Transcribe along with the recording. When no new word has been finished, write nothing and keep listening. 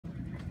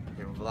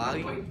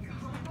vlogging?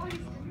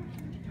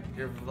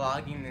 You're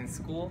vlogging in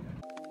school?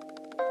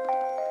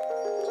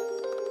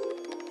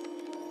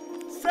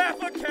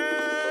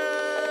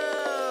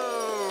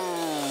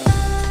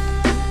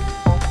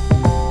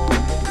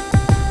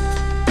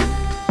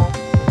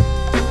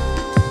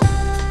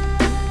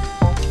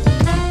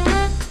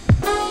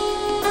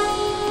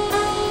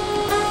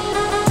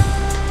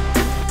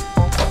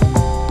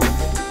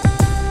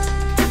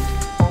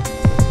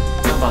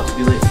 I'm about to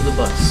be late for the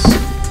bus.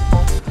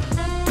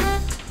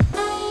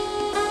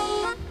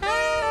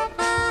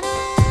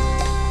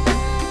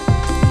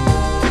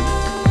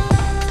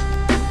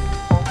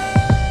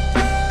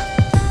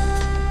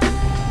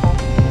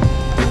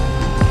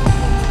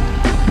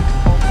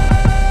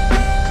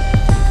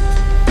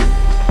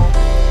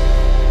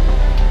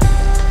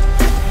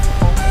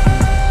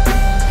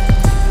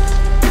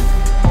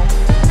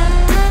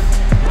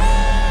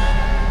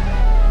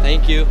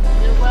 Thank you.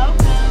 You're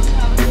welcome.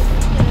 Have a good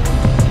weekend.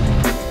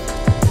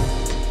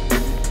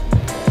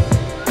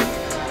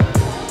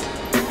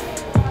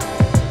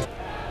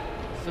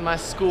 This is my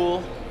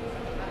school,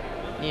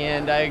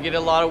 and I get a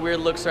lot of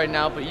weird looks right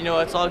now, but you know,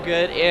 it's all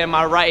good. And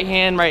my right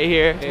hand right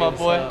here, it's my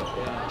boy.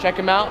 Yeah. Check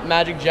him out,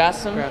 Magic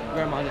Jassim.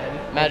 Grandma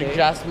Daddy. Magic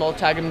Jassim, I'll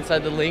tag him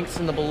inside the links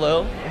in the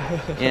below.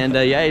 And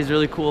yeah, he's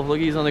really cool. Look,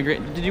 he's on the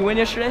great. Did you win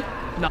yesterday?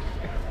 No.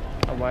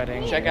 A wide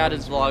angle. Check out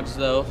his vlogs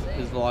though.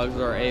 His vlogs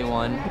are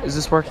A1. Is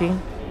this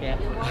working? Yeah.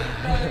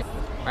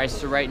 Alright,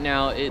 so right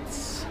now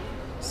it's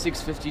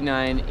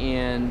 6:59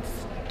 and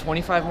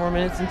 25 more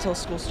minutes until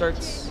school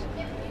starts.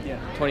 Yeah.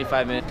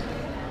 25 minutes.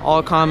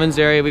 All commons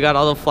area, we got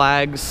all the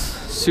flags.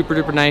 Super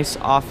duper nice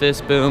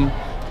office, boom.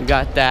 We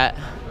got that.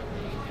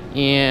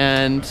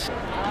 And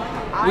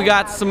we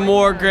got some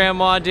more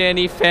Grandma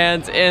Danny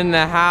fans in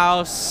the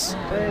house.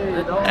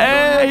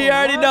 Hey, he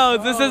already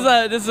knows. This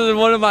is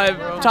one of my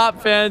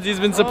top fans. He's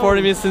been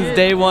supporting me since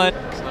day one.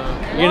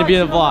 You're gonna be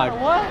in the vlog.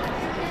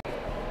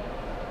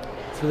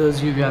 For those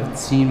of you who haven't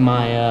seen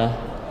my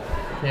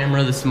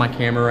camera, this is my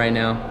camera right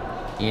now.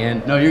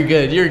 And no, you're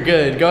good. You're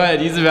good. Go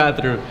ahead, use the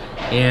bathroom.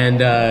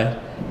 And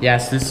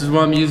yes, this is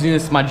what I'm using.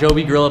 This is my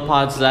Joby Gorilla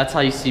Pod, so that's how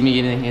you see me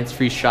getting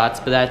hands-free shots.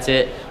 But that's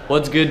it.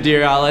 What's good,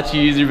 dear? I'll let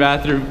you use your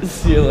bathroom.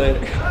 See you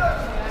later.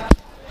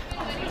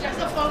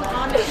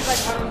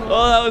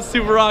 Oh, that was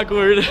super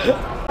awkward.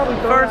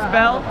 First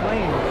bell.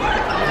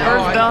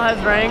 First bell has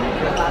rang.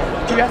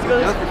 Do you have to go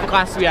to this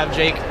class? We have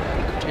Jake.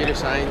 Computer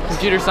science.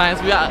 Computer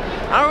science. I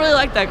don't really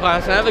like that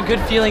class. I have a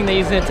good feeling that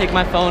he's gonna take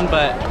my phone,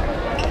 but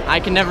I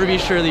can never be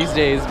sure these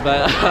days.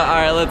 But all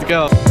right, let's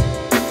go.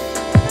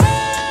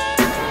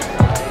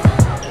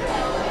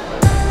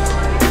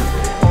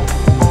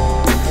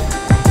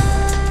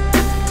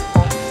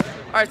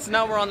 All right, so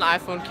now we're on the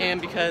iPhone cam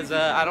because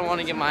I don't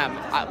want to get my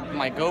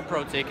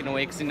GoPro taken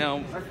away because, you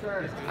know,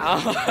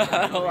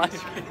 I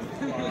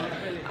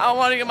don't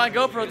want to get my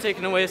GoPro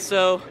taken away.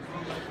 So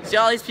see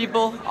all these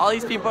people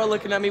are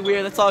looking at me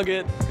weird. That's all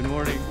good. Good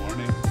morning.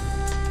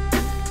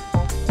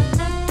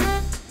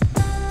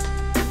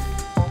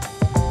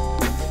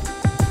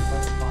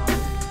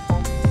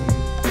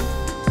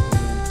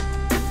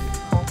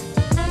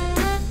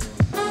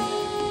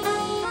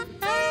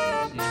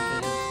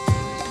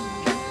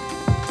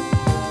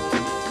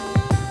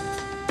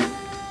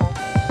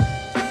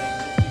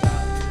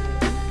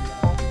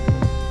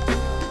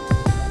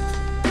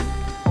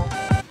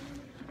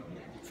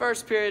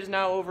 First period is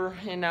now over,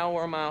 and now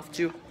we're off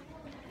to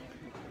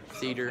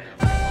theater.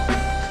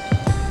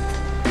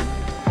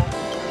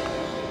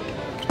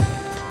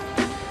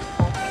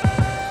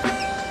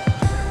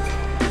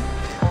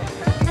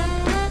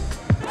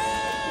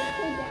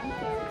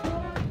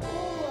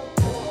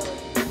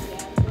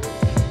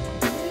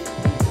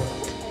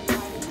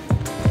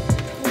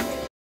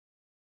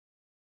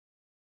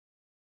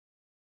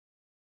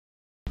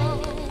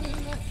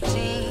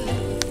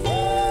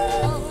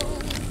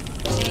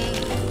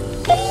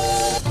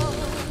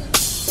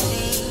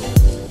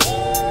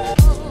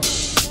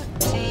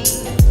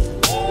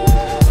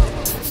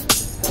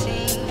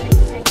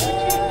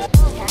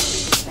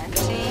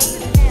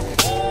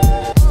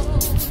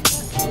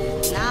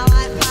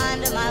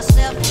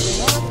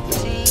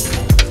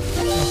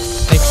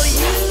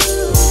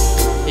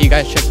 You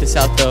guys check this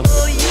out though.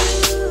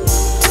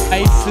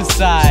 Twice the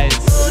size.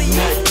 Isn't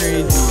that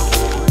crazy?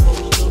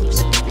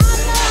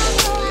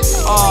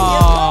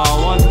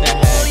 Oh, what the heck?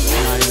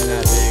 Not even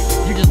that big.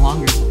 You're just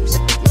longer.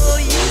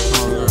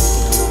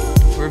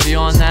 We're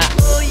beyond that.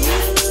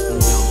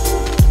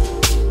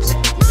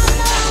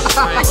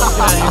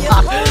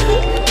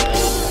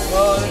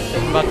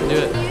 I'm about to do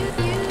it.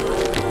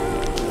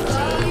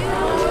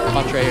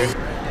 Watch right here.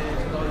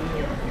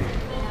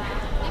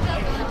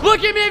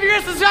 Look at me if you're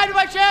gonna subscribe to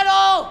my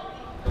channel!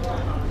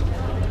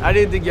 I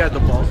didn't think you had the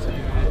balls.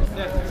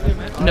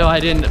 No, I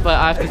didn't, but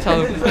I have to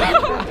tell him.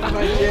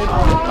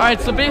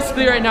 Alright, so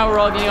basically right now we're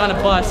all getting on a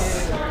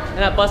bus, and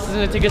that bus is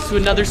gonna take us to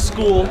another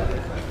school.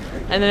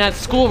 And then at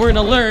school we're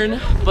gonna learn,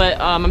 but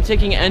I'm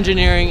taking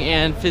engineering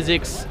and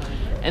physics,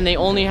 and they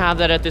only have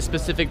that at this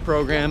specific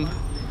program,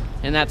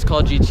 and that's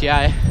called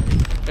GTI.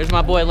 There's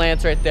my boy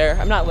Lance right there.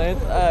 I'm not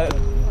Lance. I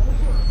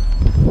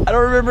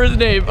don't remember his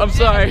name. I'm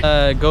sorry.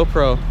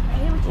 GoPro.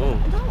 Oh,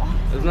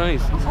 that's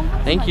nice.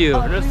 Thank you.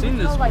 I've never seen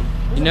this.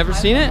 You never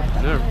seen it?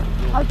 Never.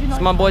 It's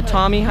my boy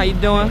Tommy. How you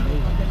doing?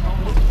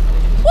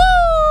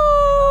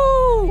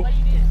 Woo!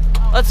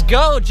 Let's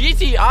go.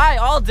 GTI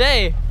all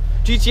day.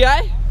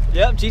 GTI?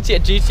 Yep,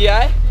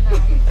 GTI.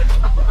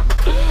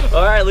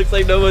 All right, looks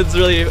like no one's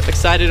really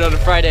excited on a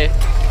Friday.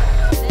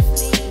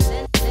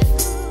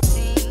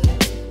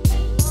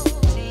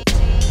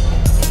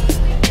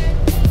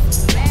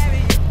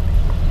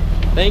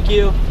 Thank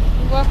you. You're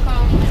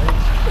welcome.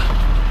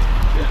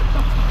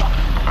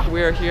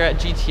 We're here at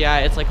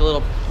GTI. It's like a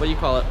little, what do you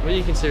call it? What do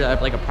you consider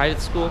that? Like a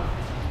private school?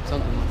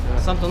 Something like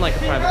that. Something like a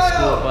private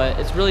school, but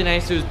it's really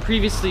nice. It was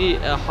previously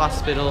a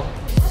hospital.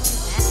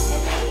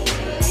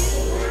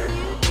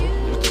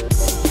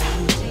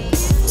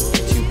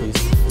 Two, please.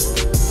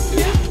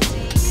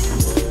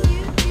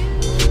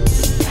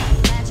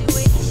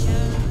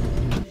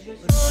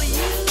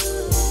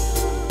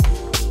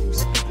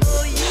 What's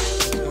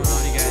going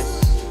on, you guys?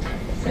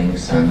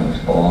 Things are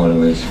not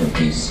always what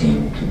they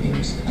seem to be,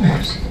 Mr.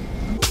 Thompson.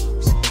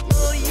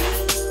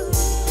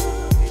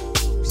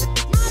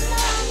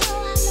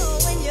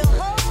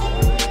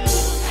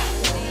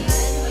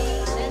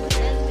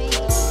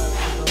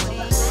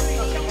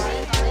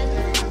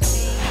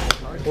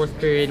 Fourth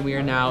period, we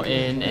are now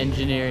in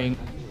engineering.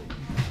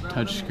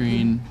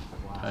 Touchscreen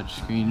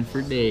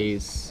for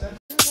days.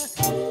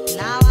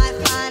 Now I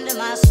find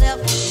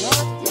myself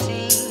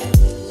wanting.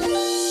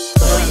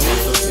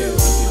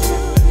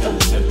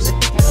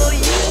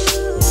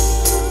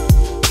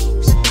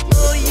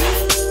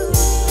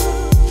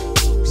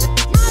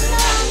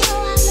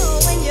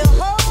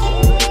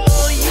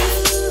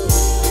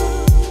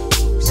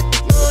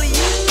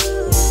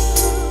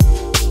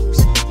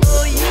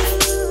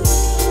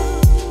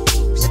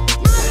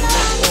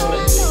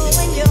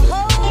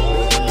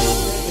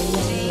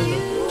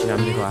 I'm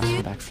gonna go ask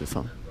him back for the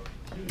phone.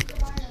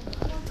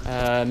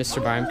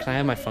 Mr. Byram, can I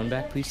have my phone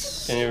back,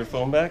 please? Can you have your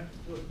phone back?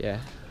 Yeah.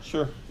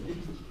 Sure.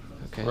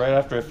 Okay. Right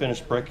after I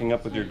finish breaking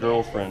up with your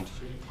girlfriend.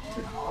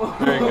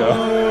 There you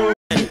go.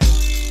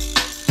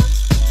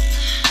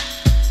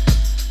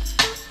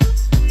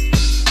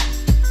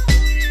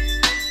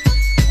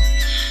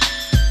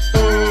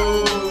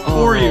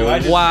 For you. I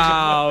just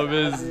Wow,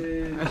 Miss.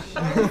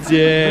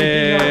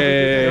 Dang.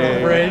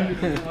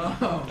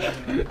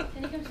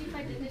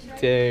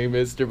 Dang,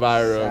 Mr.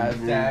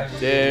 Byram.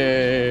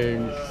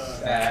 Dang.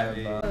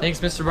 Thanks,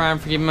 Mr. Byram,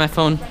 for giving me my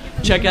phone.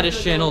 Check out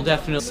his channel,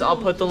 definitely. I'll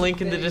put the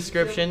link in the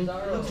description.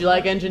 Do you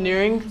like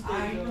engineering?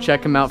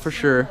 Check him out for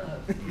sure.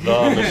 The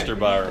Mr.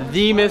 Byram.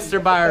 The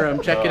Mr. Byram.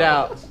 Check it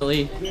out.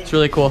 It's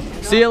really cool.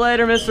 See you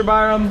later, Mr.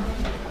 Byram.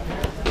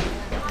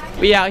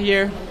 We out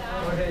here.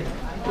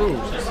 Ooh.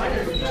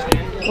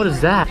 What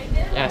is that?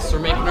 Yes, we're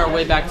making our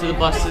way back to the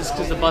buses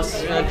because the bus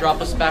is gonna drop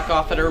us back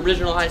off at our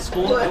original high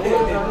school.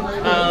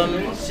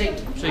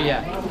 So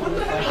yeah.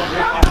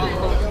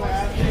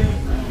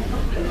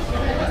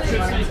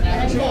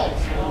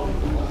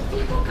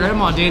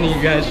 Grandma Danny,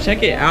 you guys,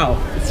 check it out.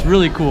 It's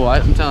really cool,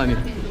 I'm telling you.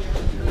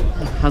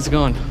 How's it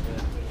going?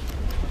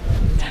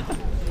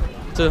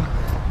 So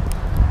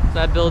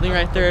that building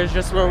right there is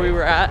just where we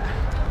were at.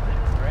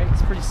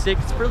 It's pretty sick.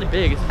 It's really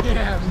big.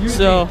 Yeah,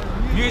 so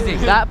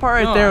that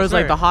part right there was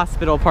like the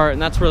hospital part,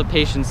 and that's where the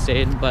patients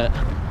stayed. But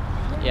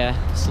yeah,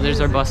 so there's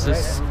our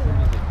buses.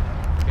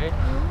 Okay,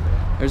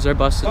 there's our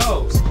buses.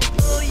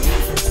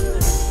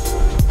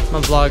 My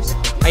vlog.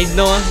 How you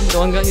doing?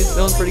 He's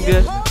doing pretty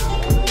good.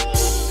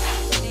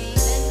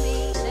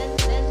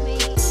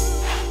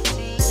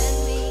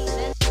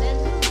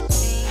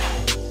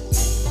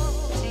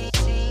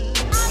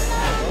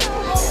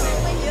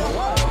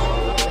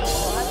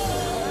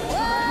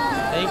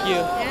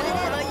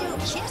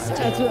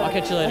 Thank you. I'll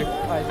catch you later.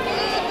 Bye.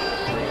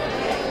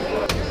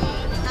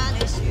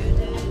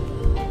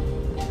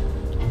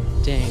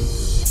 Dang.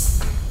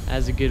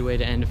 That's a good way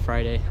to end a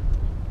Friday.